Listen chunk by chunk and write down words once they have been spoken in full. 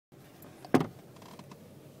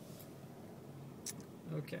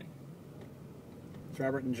Okay. It's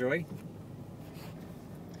Robert and Joy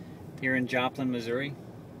here in Joplin, Missouri.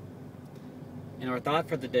 And our thought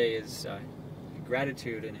for the day is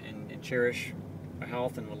gratitude and cherish the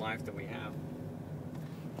health and the life that we have.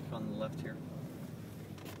 On the left here.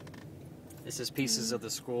 This is pieces of the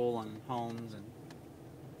school and homes, and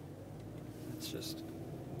it's just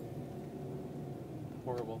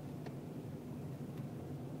horrible.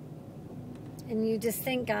 And you just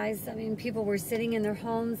think, guys, I mean, people were sitting in their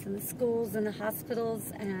homes and the schools and the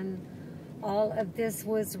hospitals, and all of this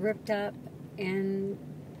was ripped up in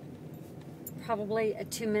probably a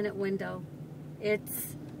 2-minute window.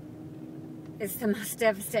 It's the most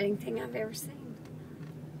devastating thing I've ever seen.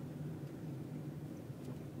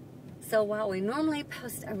 So while we normally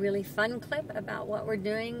post a really fun clip about what we're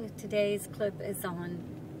doing, today's clip is on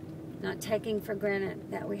not taking for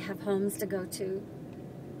granted that we have homes to go to.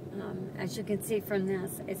 As you can see from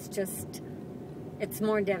this, it's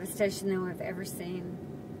more devastation than we've ever seen.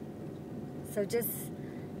 So just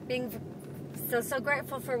being so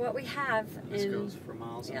grateful for what we have. This goes for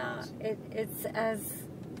miles and miles.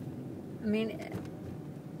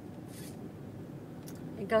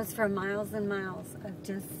 It goes for miles and miles of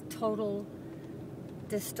just total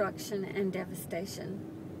destruction and devastation.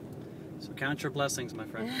 So count your blessings, my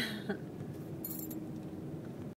friend.